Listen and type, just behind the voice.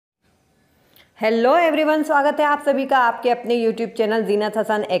Hello everyone, स्वागत है आप सभी का आपके अपने यूट्यूब चैनल जीनत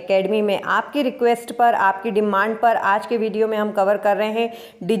हसन एकेडमी में। आपकी रिक्वेस्ट पर, आपकी डिमांड पर आज के वीडियो में हम कवर कर रहे हैं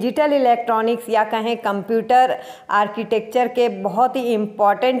डिजिटल इलेक्ट्रॉनिक्स या कहें कंप्यूटर आर्किटेक्चर के बहुत ही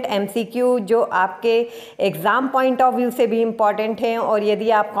इम्पॉर्टेंट एमसीक्यू जो आपके एग्ज़ाम पॉइंट ऑफ व्यू से भी इम्पॉर्टेंट हैं और यदि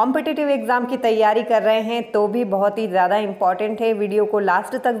आप कॉम्पिटिटिव एग्ज़ाम की तैयारी कर रहे हैं तो भी बहुत ही ज़्यादा इम्पॉर्टेंट है। वीडियो को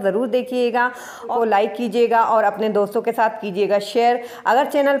लास्ट तक ज़रूर देखिएगा और लाइक कीजिएगा और अपने दोस्तों के साथ कीजिएगा शेयर।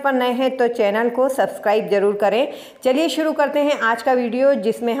 अगर चैनल पर नए हैं तो चैनल को सब्सक्राइब जरूर करें। चलिए शुरू करते हैं आज का वीडियो,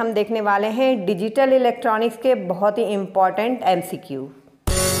 जिसमें हम देखने वाले हैं डिजिटल इलेक्ट्रॉनिक्स के बहुत ही इम्पॉर्टेंट एमसीक्यू।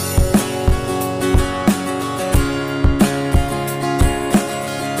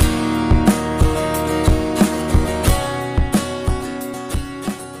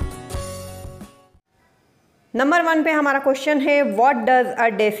 नंबर 1 पे हमारा क्वेश्चन है, what does a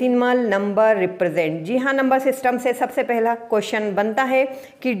decimal number represent. जी हाँ, नंबर सिस्टम से सबसे पहला क्वेश्चन बनता है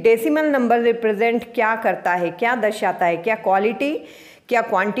कि डेसिमल नंबर रिप्रेजेंट क्या करता है, क्या दर्शाता है, क्या क्वालिटी, क्या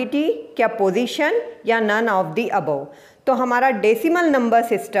क्वांटिटी, क्या पोजीशन या नन ऑफ द अबव। तो हमारा डेसिमल नंबर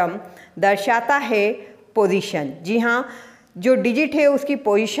सिस्टम दर्शाता है पोजीशन। जी हाँ, जो डिजिट है उसकी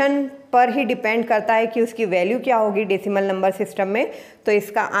पोजीशन पर ही डिपेंड करता है कि उसकी वैल्यू क्या होगी डेसिमल नंबर सिस्टम में। तो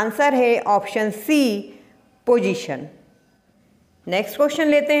इसका आंसर है option C, position. Next question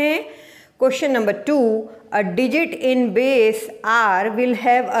लेते हैं, question number 2, a digit in base are will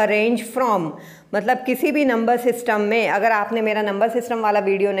have a range from. मतलब किसी भी नंबर सिस्टम में, अगर आपने मेरा नंबर सिस्टम वाला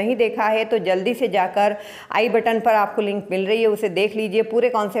वीडियो नहीं देखा है तो जल्दी से जाकर आई बटन पर आपको लिंक मिल रही है, उसे देख लीजिए। पूरे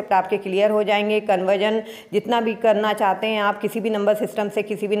कॉन्सेप्ट आपके क्लियर हो जाएंगे। कन्वर्जन जितना भी करना चाहते हैं आप किसी भी नंबर सिस्टम से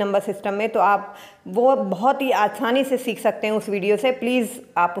किसी भी नंबर सिस्टम में, तो आप वो बहुत ही आसानी से सीख सकते हैं उस वीडियो से। प्लीज़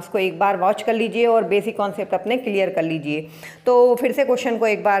आप उसको एक बार वॉच कर लीजिए और बेसिक कॉन्सेप्ट अपने क्लियर कर लीजिए। तो फिर से क्वेश्चन को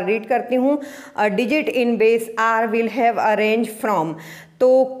एक बार रीड करती हूँ, a digit in base are will have a range from.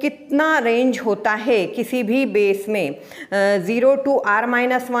 तो कितना रेंज होता है किसी भी बेस में, 0 to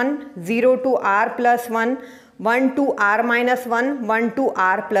r-1, 0 to r+1, 1 to r-1, 1 to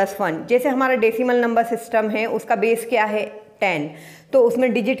r+1। जैसे हमारा डेसिमल नंबर सिस्टम है उसका बेस क्या है 10, तो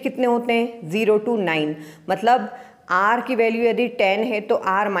उसमें डिजिट कितने होते हैं 0 to 9। मतलब r की वैल्यू यदि 10 है तो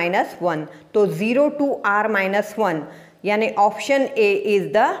r-1, तो 0 to r-1 यानी option A is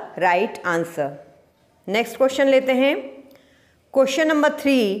the right answer. Next question लेते हैं, question number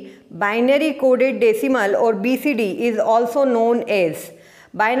 3, binary coded decimal और BCD is also known as.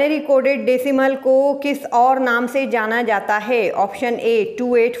 Binary coded decimal को किस और नाम से जाना जाता है? Option A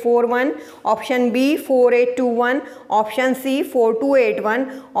 2841, option B 4821, option C 4281,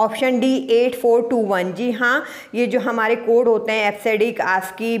 option D 8421। जी हाँ, ये जो हमारे कोड होते हैं एब्सिडिक,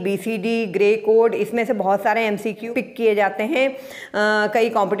 आस्की, BCD, ग्रे कोड, इसमें से बहुत सारे MCQ पिक किए जाते हैं कई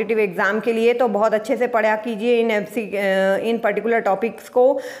कॉम्पिटिटिव एग्जाम के लिए। तो बहुत अच्छे से पढ़ा कीजिए इन पर्टिकुलर टॉपिक्स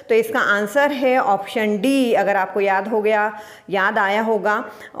को। तो इसका आंसर है ऑप्शन डी। अगर आपको याद आया होगा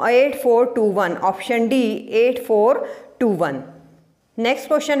 8421, ऑप्शन डी 8421। नेक्स्ट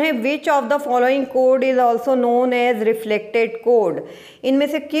क्वेश्चन है, which of the following code is also known as reflected code. इनमें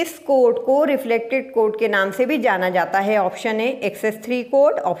से किस कोड को रिफ्लेक्टेड कोड के नाम से भी जाना जाता है? Option A XS3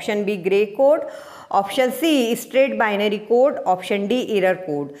 code, option B grey code, option C straight binary code, option D error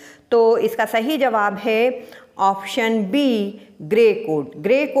code. तो इसका सही जवाब है option B grey code.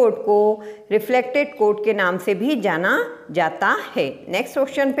 Grey code को रिफ्लेक्टेड कोड के नाम से भी जाना जाता है। नेक्स्ट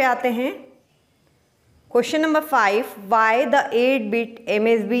क्वेश्चन पे आते हैं, question number 5, why the 8-bit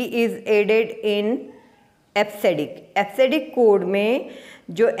MSB is added in एब्सिडिक। एब्सिडिक code में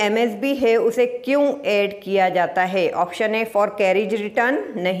जो MSB है उसे क्यों ऐड किया जाता है? Option A for carriage return,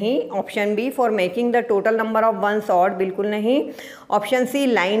 नहीं। Option B for making the total number of once odd, बिल्कुल नहीं। ऑप्शन सी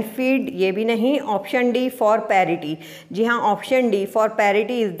लाइन फीड, ये भी नहीं। ऑप्शन डी फॉर पैरिटी, जी हाँ, option D for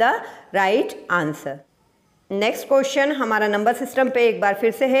parity is the right answer. Next question हमारा number system पे एक बार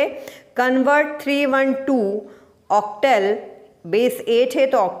फिर से है, कन्वर्ट 312 ऑक्टल, बेस 8 है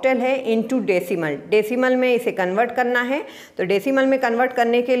तो ऑक्टल है, इनटू डेसिमल। डेसिमल में इसे कन्वर्ट करना है। तो डेसिमल में कन्वर्ट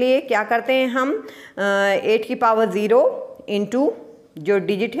करने के लिए क्या करते हैं हम, 8 की पावर 0 इंटू जो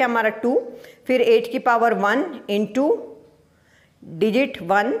डिजिट है हमारा 2, फिर 8 की पावर 1 इंटू डिजिट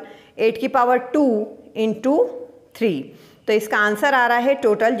 1, 8 की पावर 2 इंटू 3। तो इसका आंसर आ रहा है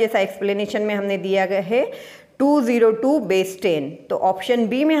टोटल, जैसा एक्सप्लेनेशन में हमने दिया गया है, 202 बेस 10। तो ऑप्शन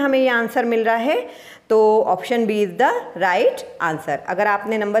बी में हमें ये आंसर मिल रहा है। तो option B is the right answer. अगर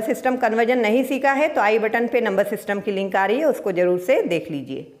आपने नंबर सिस्टम कन्वर्जन नहीं सीखा है तो आई बटन पे नंबर सिस्टम की लिंक आ रही है, उसको जरूर से देख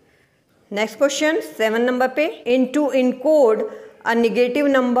लीजिए। नेक्स्ट क्वेश्चन 7 नंबर पे, इन encode a negative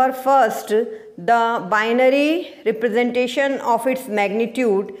number first, the binary representation of its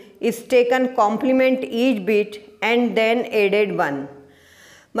magnitude is taken complement each bit and then added 1.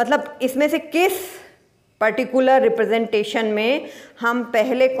 मतलब इसमें से किस पर्टिकुलर रिप्रेजेंटेशन में हम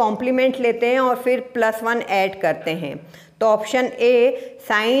पहले कॉम्प्लीमेंट लेते हैं और फिर +1 ऐड करते हैं। तो option A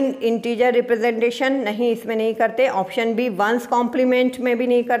sign integer representation, नहीं इसमें नहीं करते। ऑप्शन बी वंस कॉम्प्लीमेंट में भी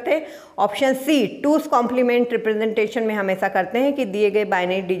नहीं करते। ऑप्शन सी टूस कॉम्प्लीमेंट रिप्रेजेंटेशन में हम ऐसा करते हैं कि दिए गए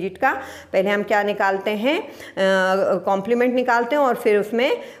बाइनरी डिजिट का पहले हम क्या निकालते हैं, कॉम्प्लीमेंट निकालते हैं और फिर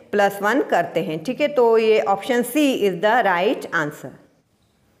उसमें +1 करते हैं। ठीक है, तो ये option C is the right answer.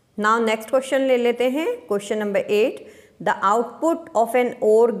 Now next question ले लेते हैं। Question number 8, the output of an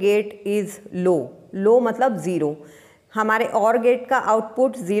ore get is low. लो मतलब ज़ीरो। हमारे और गेट का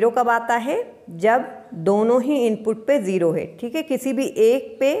आउटपुट ज़ीरो कब आता है, जब दोनों ही इनपुट पे ज़ीरो है। ठीक है, किसी भी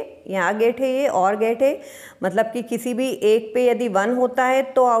एक पे, यहाँ गेट है ये और गेट है, मतलब कि किसी भी एक पे यदि 1 होता है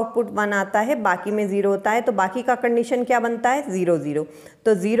तो आउटपुट 1 आता है, बाकी में 0 होता है, तो बाकी का कंडीशन क्या बनता है, 0 0।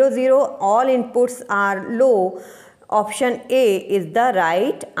 तो 0 0 all inputs are low. Option A is the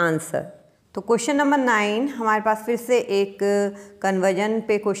right answer. तो क्वेश्चन नंबर 9 हमारे पास फिर से एक कन्वर्जन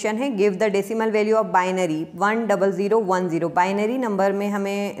पे क्वेश्चन है। Give the decimal value of binary 10010। Binary number में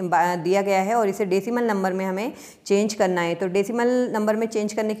हमें दिया गया है और इसे डेसिमल नंबर में हमें चेंज करना है। तो डेसिमल नंबर में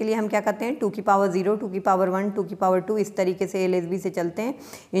चेंज करने के लिए हम क्या करते हैं, 2 की पावर 0, 2 की पावर 1, 2 की पावर 2, इस तरीके से LSB से चलते हैं,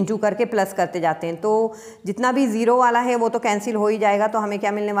 इंटू करके प्लस करते जाते हैं। तो जितना भी 0 वाला है वो तो कैंसिल हो ही जाएगा। तो हमें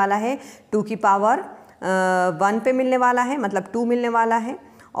क्या मिलने वाला है, 2 की पावर 1 पे मिलने वाला है, मतलब 2 मिलने वाला है,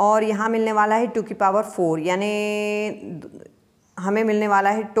 और यहाँ मिलने वाला है 2 की पावर 4, यानी हमें मिलने वाला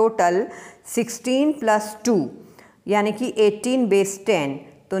है टोटल 16 + 2 यानी कि 18 बेस 10।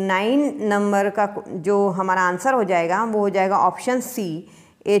 तो 9 नंबर का जो हमारा आंसर हो जाएगा वो हो जाएगा option C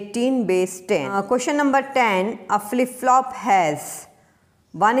 18 base 10। Question number 10, a flip flop has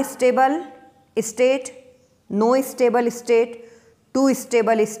 1 stable state, no stable state, 2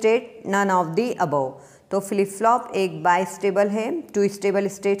 stable state, none of the above. तो फ्लिप फ्लॉप एक बाइस्टेबल है, 2 स्टेबल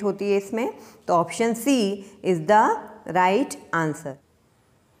स्टेट होती है इसमें। तो option C is the right answer.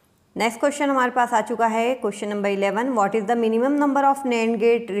 Next question हमारे पास आ चुका है। Question number 11, what is the minimum number of NAND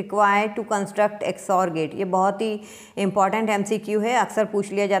gate required to construct XOR gate. ये बहुत ही इंपॉर्टेंट MCQ है, अक्सर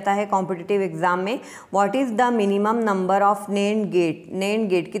पूछ लिया जाता है कॉम्पिटिटिव एग्जाम में। What is the minimum number of NAND gate. NAND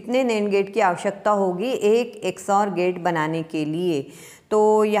gate, कितने नैंड गेट की आवश्यकता होगी एक एक्सऑर गेट बनाने के लिए।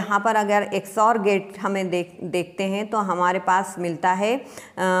 तो यहाँ पर अगर एक्सऑर गेट हमें देखते हैं तो हमारे पास मिलता है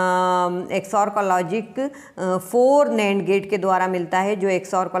एक्सऑर का लॉजिक 4 नैंड गेट के द्वारा मिलता है। जो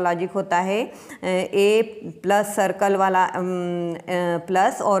एक्सऑर का लॉजिक होता है A प्लस सर्कल वाला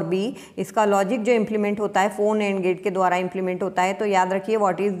प्लस और B, इसका लॉजिक जो इम्प्लीमेंट होता है 4 नैंड गेट के द्वारा इम्प्लीमेंट होता है। तो याद रखिए,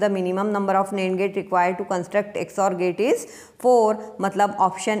 what is the minimum number of NAND gate required to construct XOR get is 4, मतलब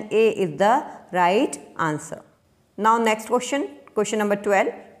option A is the right answer. Now next question, question number 12,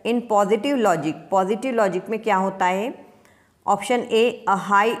 in positive logic. Positive logic में क्या होता है, option A a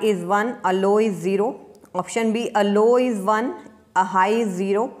high is 1, a low is 0। Option be a low is 1, a high is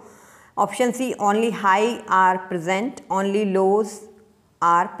 0। Option C only high are present, only lodge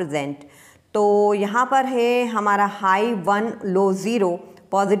are present. तो यहाँ पर है हमारा high 1 लो 0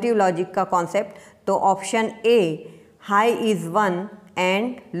 positive logic का कॉन्सेप्ट। तो option A high is 1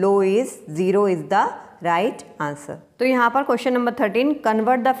 and low is 0 is the right answer. तो यहाँ पर question number 13,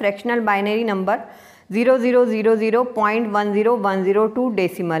 convert the fractional binary number 0000.10102 to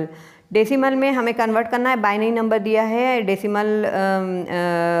decimal. Decimal में हमें कन्वर्ट करना है, बाइनरी नंबर दिया है डेसिमल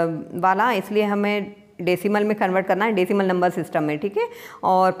वाला, इसलिए हमें डेसिमल में कन्वर्ट करना है, डेसिमल नंबर सिस्टम में। ठीक है,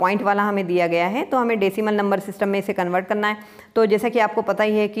 और पॉइंट वाला हमें दिया गया है, तो हमें डेसिमल नंबर सिस्टम में इसे कन्वर्ट करना है। तो जैसा कि आपको पता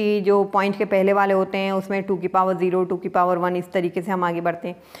ही है कि जो पॉइंट के पहले वाले होते हैं उसमें 2 की पावर 0, 2 की पावर 1, इस तरीके से हम आगे बढ़ते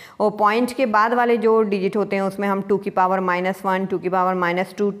हैं। और पॉइंट के बाद वाले जो डिजिट होते हैं उसमें हम 2 की पावर -1, 2 की पावर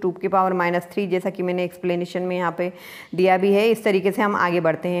 -2, 2 की पावर -3, जैसा कि मैंने एक्सप्लेनेशन में यहाँ पे दिया भी है, इस तरीके से हम आगे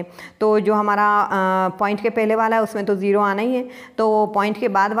बढ़ते हैं। तो जो हमारा पॉइंट के पहले वाला है उसमें तो 0 आना ही है, तो पॉइंट के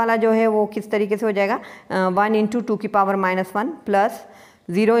बाद वाला जो है वो किस तरीके से हो जाएगा, 1 × 2 की पावर -1 प्लस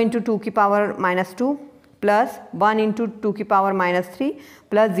 0 × 2 की पावर -2 प्लस 1 × 2 की पावर -3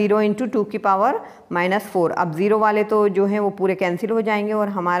 प्लस 0 × 2 की पावर -4। अब 0 वाले तो जो है वो पूरे कैंसिल हो जाएंगे और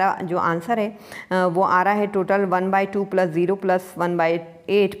हमारा जो आंसर है वो आ रहा है टोटल 1/2 + 0 +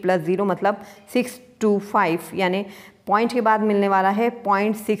 1/8 + 0, मतलब 625, यानी पॉइंट के बाद मिलने वाला है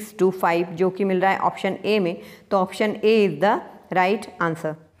 0.625, जो कि मिल रहा है ऑप्शन ए में। तो option A is the right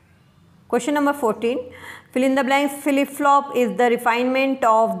answer. Question number 14, fill in the blanks. Flip flop is the refinement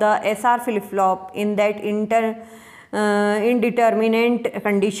of the SR flip flop in that indeterminate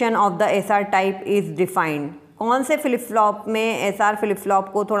condition of the SR type is defined. कौन से flip flop में SR flip flop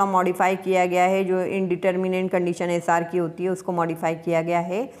को थोड़ा modify किया गया है, जो indeterminate condition SR की होती है उसको मॉडिफाई किया गया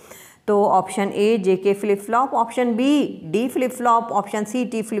है। तो option A JK flip flop, option B D flip flop, option C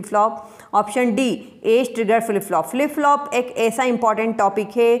T flip flop, option D edge trigger flip flop. Flip flop एक ऐसा इंपॉर्टेंट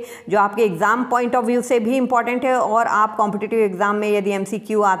टॉपिक है जो आपके एग्जाम पॉइंट ऑफ व्यू से भी इंपॉर्टेंट है और आप कॉम्पिटिटिव एग्जाम में यदि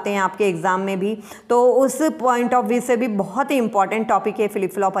MCQ आते हैं आपके एग्जाम में भी तो उस पॉइंट ऑफ व्यू से भी बहुत ही इंपॉर्टेंट टॉपिक है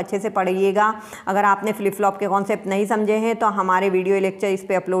फ्लिप फ्लॉप। अच्छे से पढ़िएगा। अगर आपने फ्लिप फ्लॉप के कॉन्सेप्ट नहीं समझे हैं तो हमारे वीडियो लेक्चर इस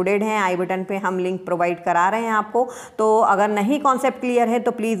पर अपलोडेड हैं, आई बटन पे हम लिंक प्रोवाइड करा रहे हैं आपको। तो अगर नहीं कॉन्सेप्ट क्लियर है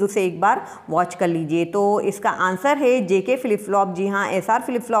तो प्लीज़ उसे एक बार वॉच कर लीजिए। तो इसका आंसर है जेके फ्लिप फ्लॉप। जी हाँ, SR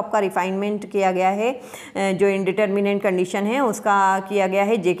फ्लिप फ्लॉप का रिफाइनमेंट किया गया है, जो इनडिटर्मिनेंट कंडीशन है उसका किया गया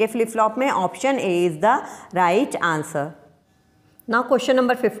है जेके फ्लिप फ्लॉप में। Option A is the right answer. Now question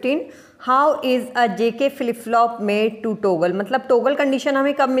number 15, how is a JK flip flop made to toggle. मतलब टोगल कंडीशन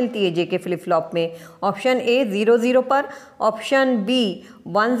हमें कब मिलती है जेके फ्लिप फ्लॉप में? ऑप्शन ए 0-0 पर, ऑप्शन बी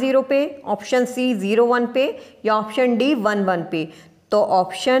 1-0 पे, ऑप्शन सी 0-1 पे या ऑप्शन डी 1-1 पे। तो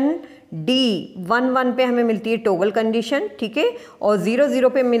ऑप्शन डी 1-1 पे हमें मिलती है टोगल कंडीशन, ठीक है, और 0-0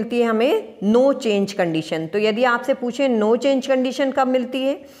 पे मिलती है हमें नो चेंज कंडीशन। तो यदि आपसे पूछे नो चेंज कंडीशन कब मिलती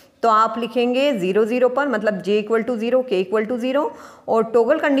है तो आप लिखेंगे 0-0 पर, मतलब J = 0, K = 0, और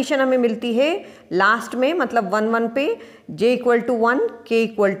टोगल कंडीशन हमें मिलती है लास्ट में, मतलब 1-1 पे, J = 1, K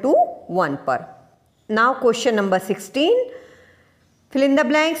 = 1 पर। Now question number 16, fill in the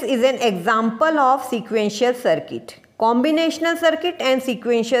blanks is an example of sequential circuit। Combinational circuit and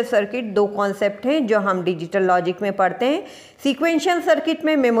sequential circuit दो कॉन्सेप्ट हैं जो हम डिजिटल लॉजिक में पढ़ते हैं। सीक्वेंशियल सर्किट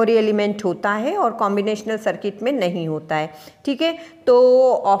में मेमोरी एलिमेंट होता है और कॉम्बिनेशनल सर्किट में नहीं होता है, ठीक है। तो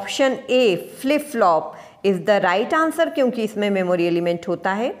option A flip flop is the right answer क्योंकि इसमें मेमोरी एलिमेंट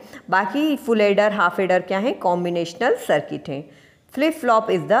होता है। बाकी फुल एडर हाफ एडर क्या है? कॉम्बिनेशनल सर्किट हैं। Flip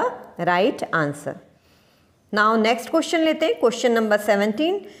flop is the right answer. Now next question लेते हैं, question number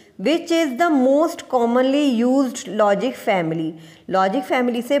 17, which is the most commonly used logic family. Logic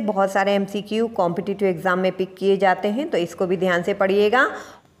family से बहुत सारे MCQ कॉम्पिटिटिव एग्जाम में पिक किए जाते हैं, तो इसको भी ध्यान से पढ़िएगा।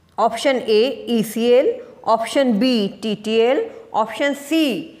 Option A ECL, option B TTL, option C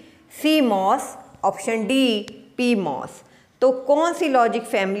CMOS, option D PMOS। तो कौन सी लॉजिक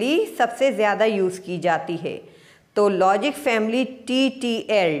फैमिली सबसे ज़्यादा यूज़ की जाती है? तो logic family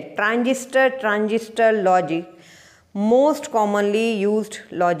TTL, transistor logic, most commonly used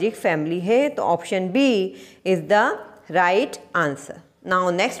logic family है। तो option B is the right answer. Now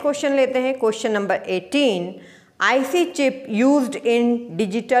next question लेते हैं, question number 18, IC chip used in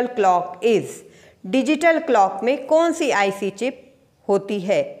digital clock is. Digital clock में कौन सी IC चिप होती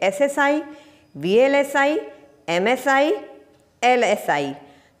है? SSI, VLSI, MSI, LSI।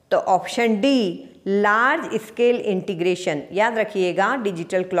 तो option D large scale integration. याद रखिएगा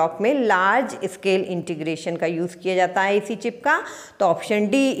digital clock में लार्ज स्केल इंटीग्रेशन का यूज़ किया जाता है IC चिप का। तो option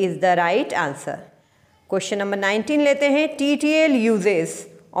D is the right answer. Question number 19 लेते हैं, TTL uses.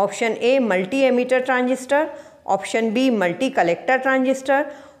 Option a multi ammeter transistor, option B multi collector transistor,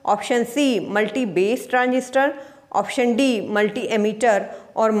 option C multi base transistor, option D multi ammeter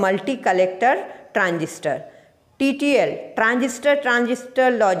और multi collector transistor. TTL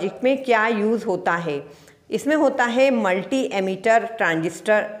transistor logic में क्या use होता है? इसमें होता है multi ammeter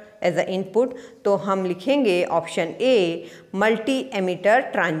transistor as a input. तो हम लिखेंगे option a multi ammeter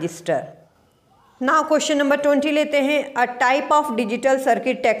transistor. Now question number 20 लेते हैं, a type of digital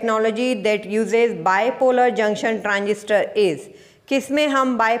circuit technology that usage bipolar junction transistor is. किसमें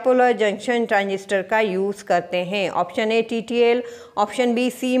हम बाइपोलर जंक्शन ट्रांजिस्टर का यूज़ करते हैं? Option A TTL, option B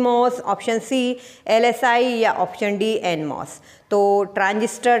CMOS, option C LSI या option D NMOS। तो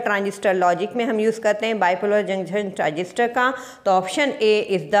transistor logic में हम यूज़ करते हैं बाइपोलर जंक्शन ट्रांजिस्टर का। तो option A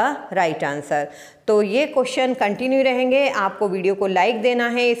is the right answer. तो ये क्वेश्चन कंटिन्यू रहेंगे, आपको वीडियो को लाइक देना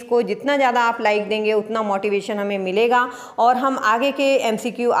है। इसको जितना ज़्यादा आप लाइक देंगे उतना मोटिवेशन हमें मिलेगा और हम आगे के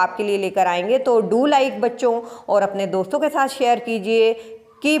MCQ आपके लिए लेकर आएंगे। तो डू लाइक बच्चों और अपने दोस्तों के साथ शेयर कीजिए।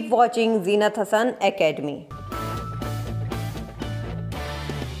 कीप वॉचिंग ज़ीनत हसन एकेडमी।